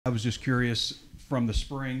I was just curious, from the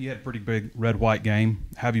spring, you had a pretty big red-white game.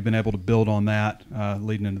 Have you been able to build on that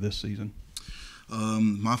leading into this season?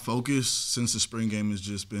 My focus since the spring game has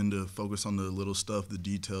just been to focus on the little stuff, the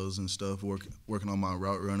details and stuff, working on my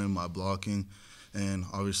route running, my blocking, and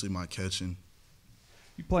obviously my catching.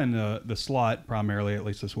 You play in the slot primarily, at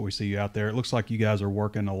least that's what we see you out there. It looks like you guys are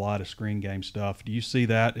working a lot of screen game stuff. Do you see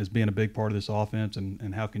that as being a big part of this offense,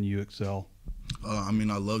 and how can you excel? I mean,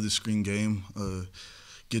 I love the screen game.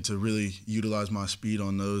 Get to really utilize my speed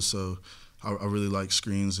on those, so I really like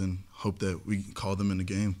screens and hope that we can call them in the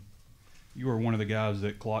game. You were one of the guys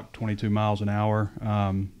that clocked 22 miles an hour,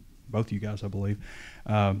 both of you guys, I believe.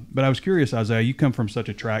 But I was curious, Isaiah, you come from such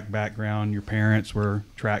a track background. Your parents were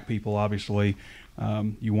track people, obviously.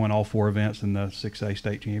 You won all 4 events in the 6A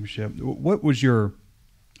state championship. What was your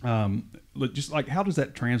just like, how does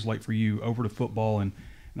that translate for you over to football? And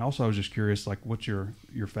also I was just curious, like, what's your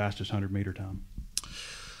fastest 100-meter time?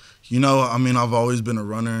 You know, I mean, I've always been a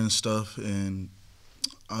runner and stuff, and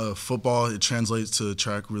football, it translates to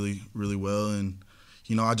track really, really well. And,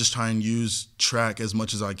 you know, I just try and use track as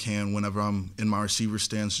much as I can whenever I'm in my receiver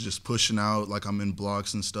stance, just pushing out like I'm in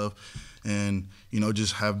blocks and stuff. And, you know,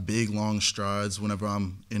 just have big, long strides whenever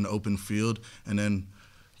I'm in the open field. And then,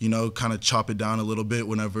 you know, kind of chop it down a little bit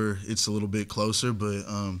whenever it's a little bit closer. But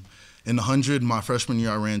in the 100, my freshman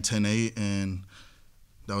year, I ran 10.8, and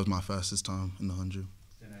that was my fastest time in the 100. 10.8.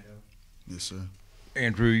 Yes, sir.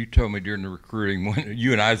 Andrew, you told me during the recruiting,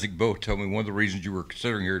 you and Isaac both told me one of the reasons you were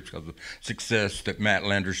considering here is because of the success that Matt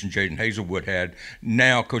Landers and Jaden Hazelwood had.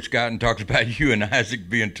 Now, Coach Guyton talks about you and Isaac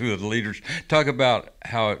being 2 of the leaders. Talk about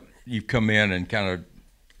how you've come in and kind of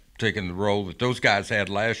taken the role that those guys had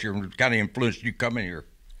last year and kind of influenced you coming here.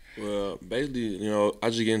 Well, basically, you know, I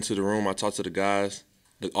just get into the room, I talk to the guys.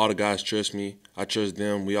 All the guys trust me. I trust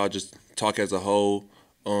them. We all just talk as a whole.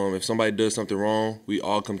 If somebody does something wrong, we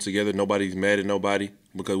all come together. Nobody's mad at nobody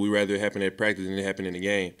because we rather it happen at practice than it happen in the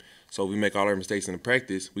game. So we make all our mistakes in the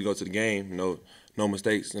practice. We go to the game, no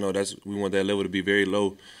mistakes. You know, we want that level to be very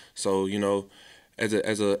low. So, you know, as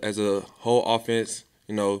a whole offense,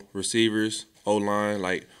 you know, receivers, O-line,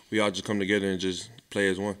 like we all just come together and just play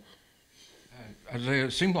as one. Isaiah,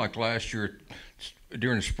 it seemed like last year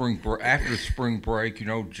during the after the spring break, you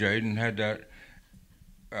know, Jaden had that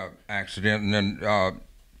accident, and then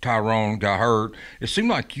Tyrone got hurt. It seemed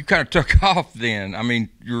like you kind of took off then. I mean,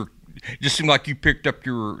 it just seemed like you picked up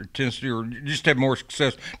your intensity or you just had more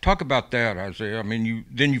success. Talk about that, Isaiah. I mean,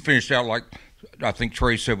 you finished out like I think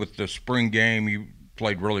Trey said with the spring game. You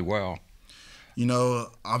played really well. You know,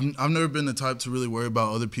 I've never been the type to really worry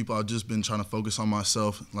about other people. I've just been trying to focus on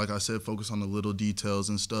myself. Like I said, focus on the little details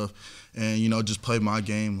and stuff. And, you know, just play my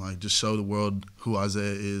game, like just show the world who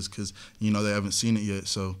Isaiah is because, you know, they haven't seen it yet.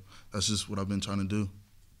 So that's just what I've been trying to do.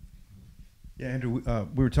 Yeah, Andrew,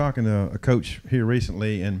 we were talking to a coach here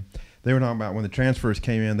recently, and they were talking about when the transfers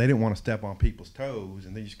came in, they didn't want to step on people's toes,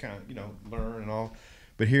 and they just kind of, you know, learn and all.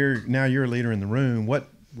 But here, now you're a leader in the room. What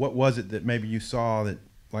was it that maybe you saw that,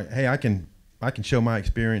 like, hey, I can show my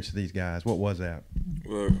experience to these guys? What was that?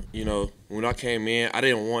 Well, you know, when I came in, I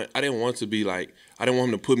didn't want to be like, I didn't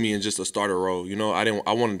want him to put me in just a starter role. You know, I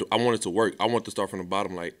wanted to work. I wanted to start from the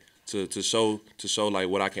bottom, like to show like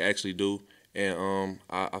what I can actually do. And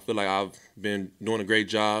I feel like I've been doing a great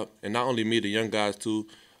job, and not only me, the young guys too.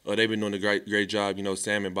 They've been doing a great job. You know,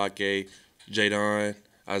 Sam and Bakke, Jadon,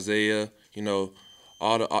 Isaiah. You know,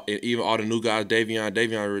 even all the new guys.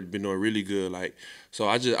 Davion been doing really good. Like, so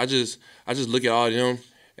I just look at all of them,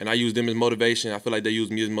 and I use them as motivation. I feel like they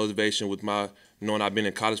use me as motivation with my knowing I've been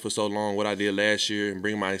in college for so long, what I did last year, and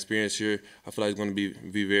bring my experience here. I feel like it's going to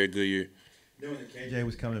be a very good year. Knowing that KJ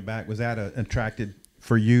was coming back, was that attracted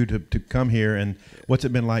for you to come here, and what's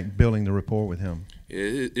it been like building the rapport with him?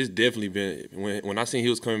 It's definitely been, when I seen he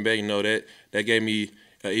was coming back, you know, that gave me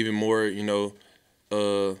even more, you know,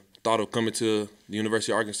 thought of coming to the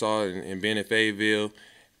University of Arkansas and being in Fayetteville.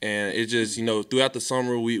 And it just, you know, throughout the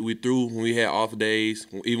summer we threw when we had off days.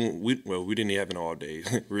 We didn't have any off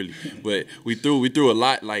days really, but we threw a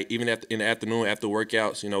lot. Like even in the afternoon after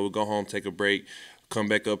workouts, you know, we'd go home, take a break, come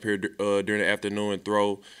back up here during the afternoon and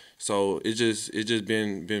throw. So it's just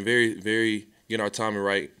been very, very getting our timing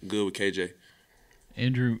right, good with KJ.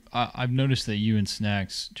 Andrew, I've noticed that you and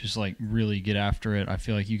Snacks just like really get after it. I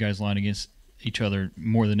feel like you guys line against each other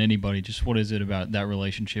more than anybody. Just what is it about that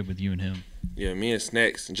relationship with you and him? Yeah, me and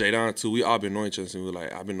Snacks and Jadon too. We all been knowing each other since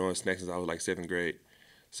I've been knowing Snacks since I was like 7th grade.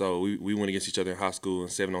 So we went against each other in high school and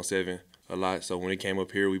 7-on-7 a lot. So when he came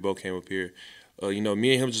up here, we both came up here. You know,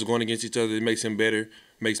 me and him just going against each other, it makes him better,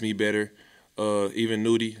 makes me better. Even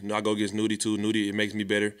Nudie, I go against Nudie too. Nudie, it makes me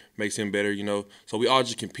better, makes him better, you know. So we all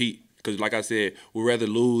just compete Because like I said, I'd rather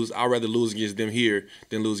lose against them here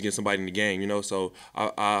than lose against somebody in the game, you know. So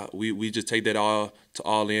we just take that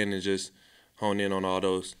all in and just hone in on all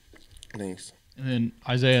those things. And then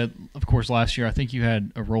Isaiah, of course, last year I think you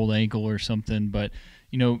had a rolled ankle or something, but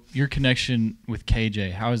your connection with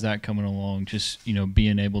KJ, how is that coming along? Just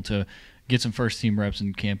being able to get some first team reps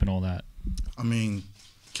in camp and all that. I mean,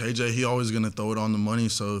 KJ, he always gonna throw it on the money,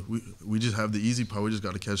 so we just have the easy part. We just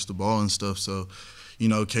got to catch the ball and stuff. So,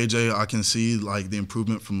 KJ, I can see like the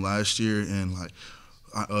improvement from last year, and like,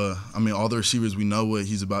 I mean, all the receivers, we know what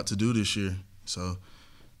he's about to do this year. So,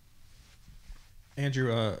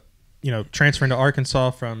 Andrew, transferring to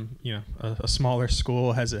Arkansas from a smaller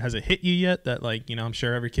school, has it hit you yet that I'm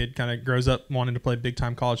sure every kid kind of grows up wanting to play big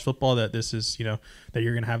time college football, that this is that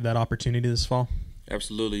you're gonna have that opportunity this fall?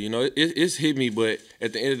 Absolutely. It's hit me, but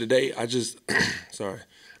at the end of the day, I just sorry.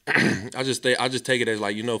 I just take it as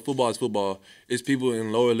football is football. It's people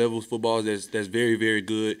in lower level football that's very, very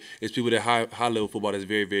good. It's people that high level football that's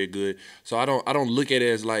very, very good. So I don't look at it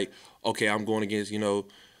as like, okay, I'm going against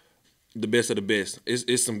the best of the best.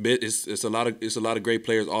 It's a lot of great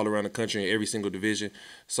players all around the country in every single division.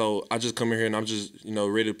 So I just come in here and I'm just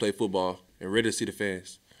ready to play football and ready to see the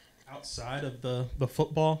fans. Outside of the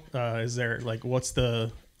football, is there what's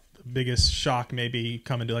the biggest shock maybe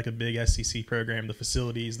coming to a big SEC program? The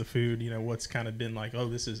facilities, the food, what's kind of been like, oh,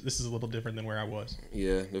 this is a little different than where I was?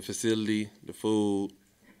 Yeah, the facility, the food,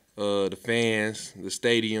 the fans, the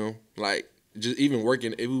stadium, just even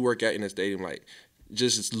working. If we work out in the stadium,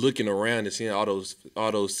 just looking around and seeing all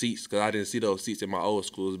those seats, because I didn't see those seats in my old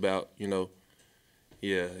school. It was about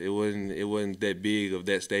yeah, it wasn't that big of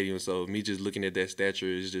that stadium. So me just looking at that stature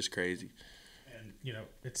is just crazy. And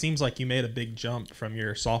it seems like you made a big jump from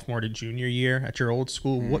your sophomore to junior year at your old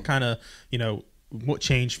school. Mm-hmm. What kind of what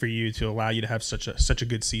changed for you to allow you to have such a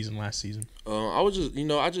good season last season? I was just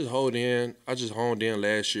I just honed in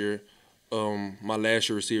last year. My last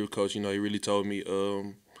year receiver coach, he really told me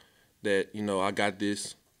that I got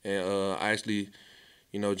this, and I actually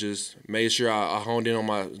just made sure I honed in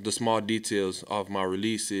on the small details of my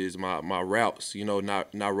releases, my routes,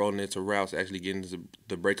 not rolling into routes, actually getting to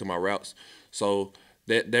the break of my routes. So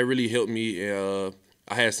that really helped me. I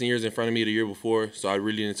had seniors in front of me the year before, so I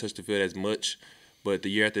really didn't touch the field as much. But the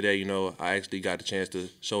year after that, I actually got the chance to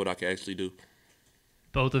show what I could actually do.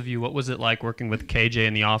 Both of you, what was it like working with KJ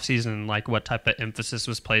in the offseason, and what type of emphasis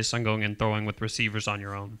was placed on going and throwing with receivers on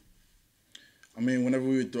your own? I mean, whenever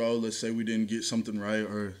we would throw, let's say we didn't get something right,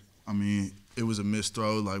 or, it was a missed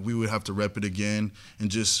throw, we would have to rep it again. And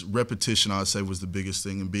just repetition, I'd say, was the biggest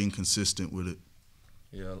thing, and being consistent with it.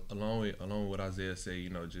 Yeah, along with what Isaiah said,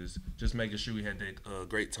 just making sure we had that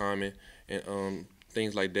great timing and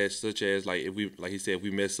things like that, such as, if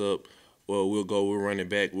we mess up, well, we'll run it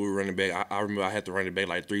back. I remember I had to run it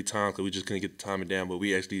back 3 times because we just couldn't get the timing down, but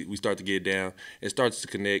we started to get it down. It starts to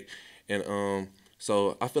connect, and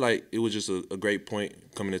so I feel like it was just a great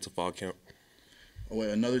point coming into fall camp. Oh,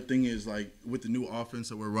 wait, another thing is, with the new offense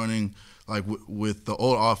that we're running, with the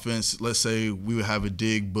old offense, let's say we would have a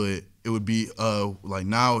dig, but it would be,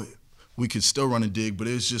 now we could still run a dig, but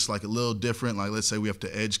it's just, a little different. Let's say we have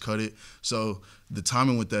to edge cut it. So the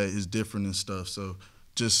timing with that is different and stuff. So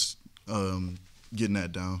just getting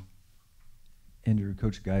that down. Andrew,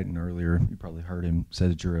 Coach Guyton earlier, you probably heard him,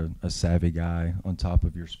 said that you're a savvy guy on top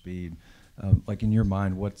of your speed. In your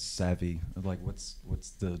mind, what's savvy? What's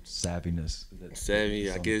the savviness? Savvy,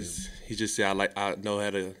 I guess he just said I know how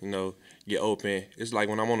to get open. It's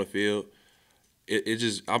when I'm on the field,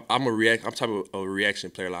 I'm a type of a reaction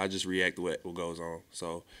player. I just react to what goes on.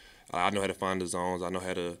 So I know how to find the zones. I know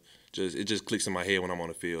how to it just clicks in my head when I'm on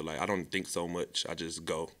the field. I don't think so much. I just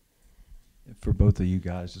go. For both of you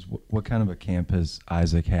guys, just what kind of a camp has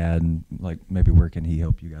Isaac had, and maybe where can he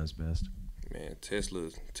help you guys best? Man, Tesla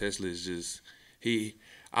is just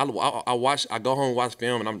I go home and watch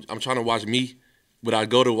film, and I'm trying to watch me, but I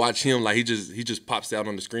go to watch him, he just pops out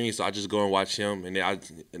on the screen, so I just go and watch him, and then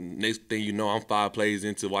next thing you know, I'm 5 plays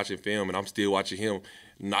into watching film, and I'm still watching him,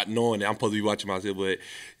 not knowing that I'm supposed to be watching myself. But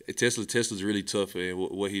Tesla's really tough in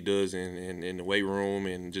what he does in the weight room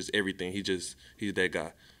and just everything. He's that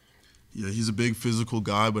guy. Yeah, he's a big physical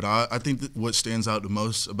guy, but I think that what stands out the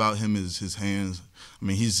most about him is his hands.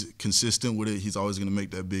 He's consistent with it. He's always going to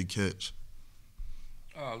make that big catch.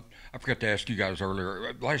 I forgot to ask you guys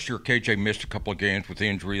earlier. Last year, KJ missed a couple of games with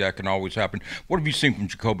injury. That can always happen. What have you seen from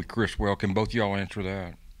Jacoby Criswell? Can both y'all answer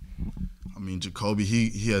that? Jacoby,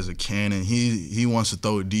 he has a cannon. He wants to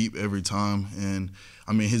throw it deep every time, and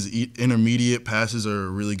his intermediate passes are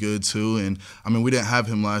really good too. And we didn't have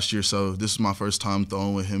him last year, so this is my first time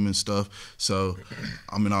throwing with him and stuff. So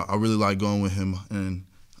I really like going with him, and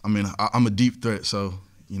I mean, I'm a deep threat, so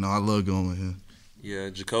I love going with him. Yeah,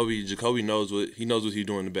 Jacoby knows what he's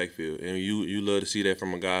doing in the backfield, and you love to see that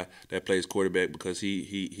from a guy that plays quarterback because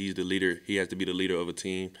he's the leader. He has to be the leader of a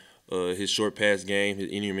team. His short pass game, his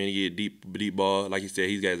intermediate deep ball, like he said,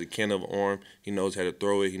 he's got a can of arm. He knows how to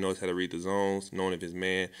throw it. He knows how to read the zones, knowing if his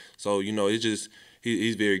man. So it's just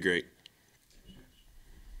he's very great.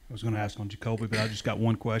 I was going to ask on Jacoby, but I just got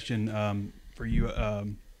one question for you,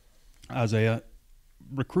 Isaiah.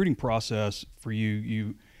 Recruiting process for you.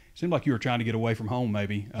 You seemed like you were trying to get away from home.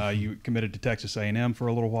 Maybe you committed to Texas A&M for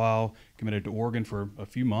a little while, committed to Oregon for a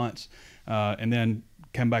few months, and then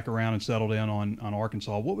come back around and settled in on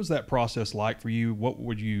Arkansas. What was that process like for you? What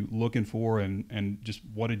were you looking for, and just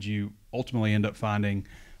what did you ultimately end up finding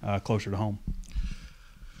closer to home?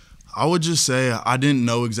 I would just say I didn't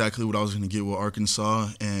know exactly what I was going to get with Arkansas,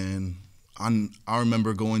 and I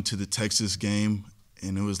remember going to the Texas game,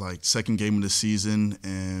 and it was like second game of the season,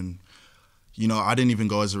 and I didn't even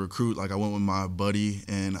go as a recruit. Like I went with my buddy,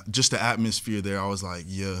 and just the atmosphere there, I was like,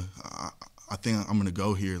 yeah, I think I'm gonna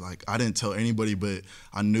go here. Like I didn't tell anybody, but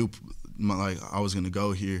I knew I was gonna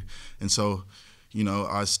go here, and so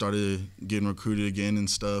I started getting recruited again and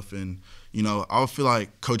stuff, and I feel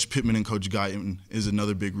like Coach Pittman and Coach Guyton is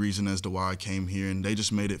another big reason as to why I came here, and they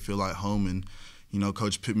just made it feel like home. And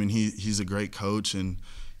Coach Pittman, he's a great coach, and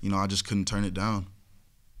I just couldn't turn it down.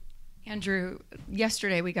 Andrew,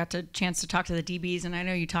 yesterday we got a chance to talk to the DBs, and I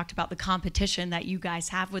know you talked about the competition that you guys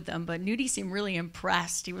have with them, but Nudie seemed really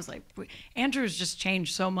impressed. He was like, Andrew's just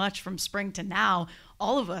changed so much from spring to now.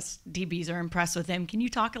 All of us DBs are impressed with him. Can you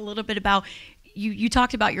talk a little bit about, you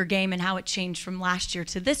talked about your game and how it changed from last year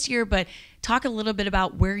to this year, but talk a little bit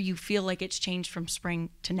about where you feel like it's changed from spring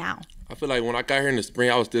to now. I feel like when I got here in the spring,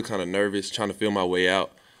 I was still kind of nervous, trying to feel my way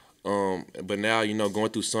out. But now,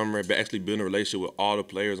 going through summer, but actually building a relationship with all the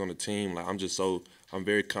players on the team, like I'm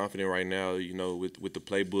very confident right now, with the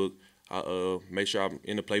playbook. I make sure I'm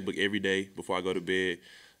in the playbook every day before I go to bed,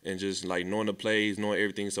 and just like knowing the plays, knowing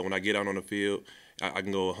everything. So when I get out on the field, I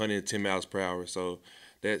can go 110 miles per hour. So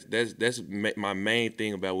that's my main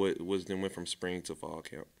thing about what went from spring to fall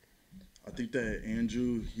camp. I think that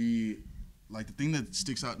Andrew, the thing that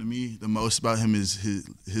sticks out to me the most about him is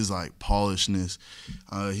his like polishness.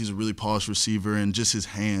 He's a really polished receiver, and just his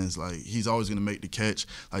hands. Like he's always gonna make the catch.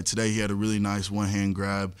 Like today, he had a really nice one-hand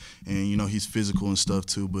grab, and he's physical and stuff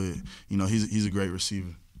too. But he's a great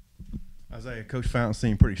receiver. Isaiah, Coach Fountain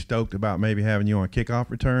seemed pretty stoked about maybe having you on kickoff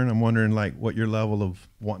return. I'm wondering what your level of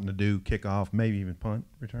wanting to do kickoff, maybe even punt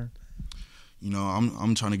return.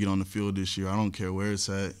 I'm trying to get on the field this year. I don't care where it's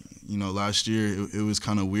at. Last year it was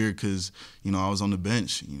kind of weird because, I was on the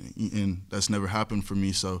bench, and that's never happened for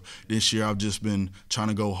me. So this year I've just been trying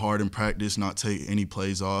to go hard in practice, not take any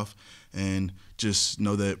plays off, and just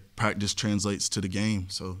know that practice translates to the game.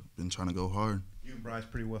 So been trying to go hard. You and Bryce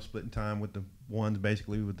pretty well split in time with the ones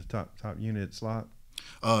basically with the top unit at slot.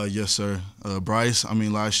 Yes, sir. Bryce,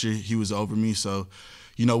 last year he was over me, so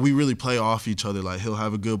we really play off each other. Like he'll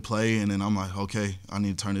have a good play, and then I'm like, okay, I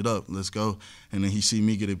need to turn it up. Let's go. And then he see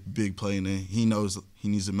me get a big play, and then he knows he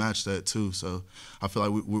needs to match that too. So I feel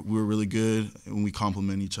like we're really good, and we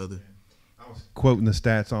complement each other. I was quoting the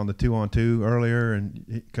stats on the 2-on-2 earlier,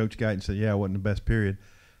 and Coach Guyton said, yeah, it wasn't the best period.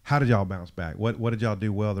 How did y'all bounce back? What did y'all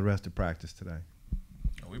do well the rest of practice today?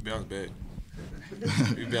 We bounced back.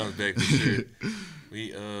 We bounced back for sure.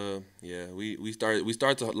 We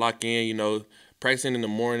started to lock in, practicing in the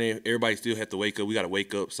morning, everybody still had to wake up. We got to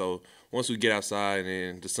wake up. So once we get outside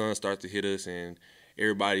and the sun starts to hit us and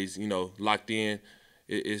everybody's, locked in,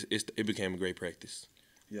 it became a great practice.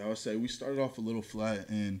 Yeah, I would say we started off a little flat,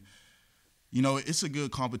 and, it's a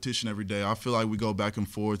good competition every day. I feel like we go back and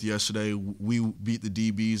forth. Yesterday, we beat the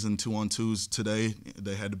DBs in 2-on-2s. Today,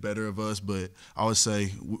 they had the better of us, but I would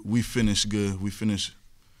say we finished good. We finished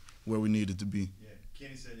where we needed to be. Yeah,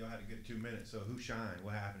 Kenny said y'all had a good 2 minutes, so who shined?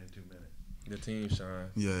 What happened in 2 minutes? The team shined.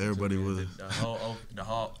 Yeah, everybody was. The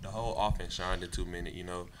whole offense shined in 2 minutes. You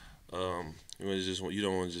don't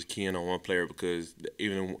want to just key in on one player, because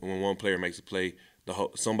even when one player makes a play,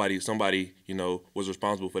 somebody was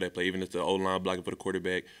responsible for that play. Even if the O-line blocking for the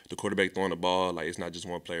quarterback throwing the ball, like it's not just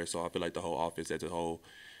one player. So I feel like the whole offense as a whole.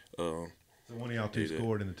 So one of y'all two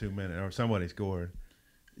scored in the 2 minutes, or somebody scored.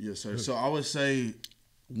 Yes, sir. So I would say,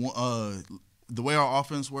 the way our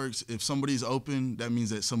offense works, if somebody's open, that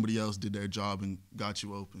means that somebody else did their job and got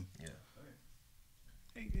you open.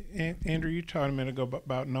 Yeah. Andrew, you talked a minute ago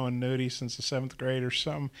about knowing Nudie since the 7th grade or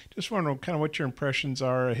something. Just wondering kind of what your impressions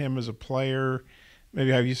are of him as a player.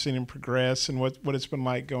 Maybe have you seen him progress, and what it's been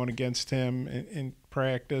like going against him in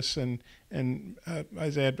practice? And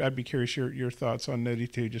Isaiah, I'd be curious your thoughts on Nudie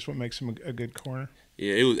too. Just what makes him a good corner.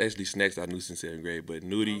 Yeah, it was actually Snacks I knew since 7th grade, but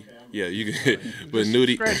Nudie, yeah, you can. But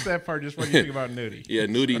Nudie, scratch that part. Just what do you think about Nudie? Yeah,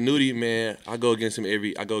 Nudie, man, I go against him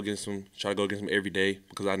try to go against him every day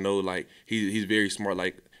because I know like he's very smart.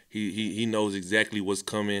 Like he knows exactly what's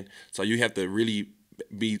coming. So you have to really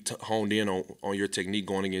be honed in on your technique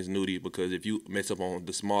going against Nudie, because if you mess up on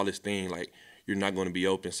the smallest thing, like you're not going to be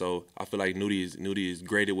open. So I feel like Nudie is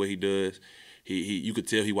great at what he does. You could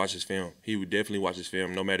tell he watches film. He would definitely watch his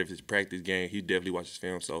film, no matter if it's practice game. He definitely watches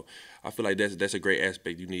film. So I feel like that's a great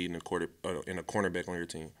aspect you need in a cornerback on your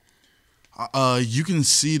team. You can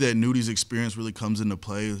see that Nudie's experience really comes into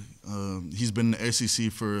play. He's been in the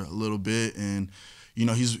SEC for a little bit, and you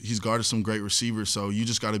know he's guarded some great receivers. So you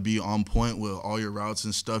just got to be on point with all your routes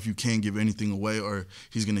and stuff. You can't give anything away, or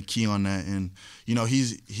he's gonna key on that. And you know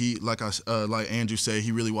like Andrew said,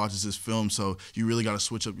 he really watches his film. So you really got to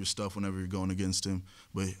switch up your stuff whenever you're going against him.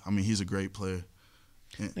 But I mean, he's a great player.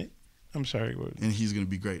 I'm sorry. And he's gonna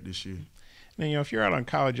be great this year. Now, you know, if you're out on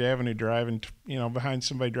College Avenue driving, you know, behind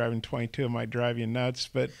somebody driving 22, it might drive you nuts.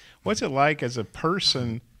 But what's it like as a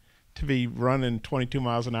person to be running 22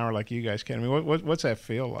 miles an hour like you guys can? I mean, what's that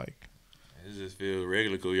feel like? It just feels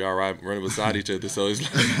regular cool. Y'all running beside each other, so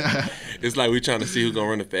it's like we trying to see who's gonna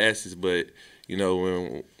run the fastest. But you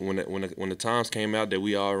know, when the times came out that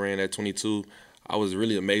we all ran at 22, I was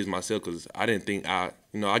really amazed myself because I didn't think I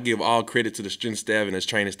give all credit to the strength staff and the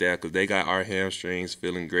training staff because they got our hamstrings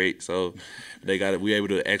feeling great. So we able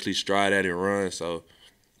to actually stride out and run. So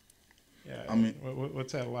yeah, I mean,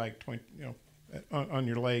 what's that like? On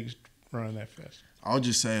your legs running that fast? I'll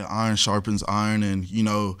just say iron sharpens iron, and you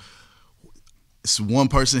know, it's one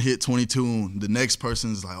person hit 22, and the next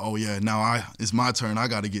person's like, oh yeah, now it's my turn. I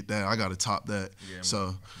got to get that. I got to top that. Yeah,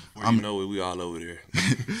 so you know it, we all over there.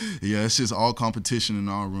 Yeah, it's just all competition in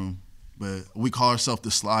our room. But we call ourselves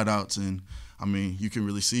the slide outs, and I mean, you can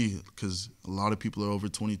really see because a lot of people are over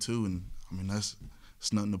 22, and I mean it's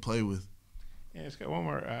nothing to play with. Yeah, it's got one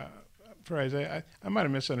more phrase. I might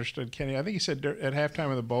have misunderstood Kenny. I think he said at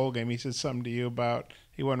halftime of the bowl game, he said something to you about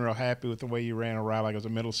he wasn't real happy with the way you ran a route, like it was a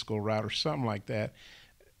middle school route or something like that.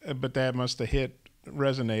 But that must have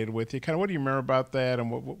resonated with you. Kind of, what do you remember about that,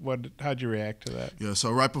 and how'd you react to that? Yeah,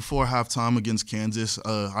 so right before halftime against Kansas,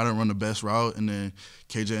 I didn't run the best route, and then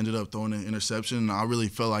KJ ended up throwing an interception, and I really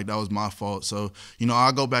felt like that was my fault. So, you know,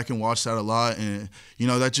 I go back and watch that a lot, and, you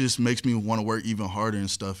know, that just makes me want to work even harder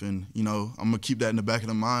and stuff. And, you know, I'm going to keep that in the back of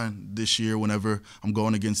the mind this year whenever I'm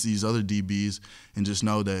going against these other DBs, and just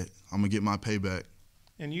know that I'm going to get my payback.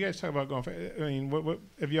 And you guys talk about going. I mean, what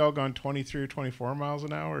have you all gone 23 or 24 miles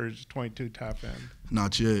an hour, or is 22 top end?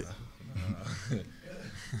 Not yet.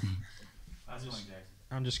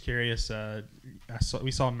 I'm just curious.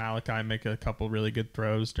 We saw Malachi make a couple really good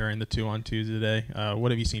throws during the 2-on-2 today.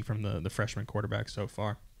 What have you seen from the freshman quarterback so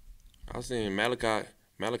far? I've seen Malachi.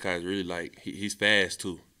 Malachi is really he's fast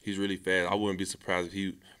too. He's really fast. I wouldn't be surprised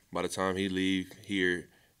if by the time he leave here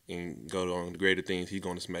and go on the greater things, he's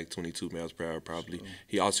going to smack 22 miles per hour probably. Sure.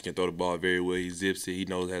 He also can throw the ball very well. He zips it. He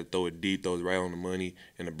knows how to throw it deep, throws it right on the money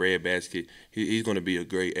in the bread basket. He's going to be a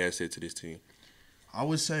great asset to this team. I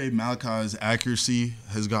would say Malachi's accuracy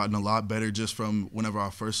has gotten a lot better just from whenever I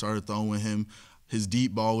first started throwing with him. His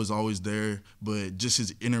deep ball was always there, but just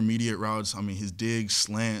his intermediate routes, I mean, his digs,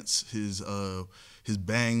 slants, his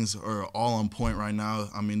bangs are all on point right now.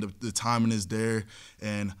 I mean, the timing is there,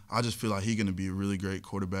 and I just feel like he's going to be a really great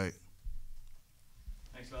quarterback.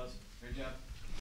 Thanks, fellas.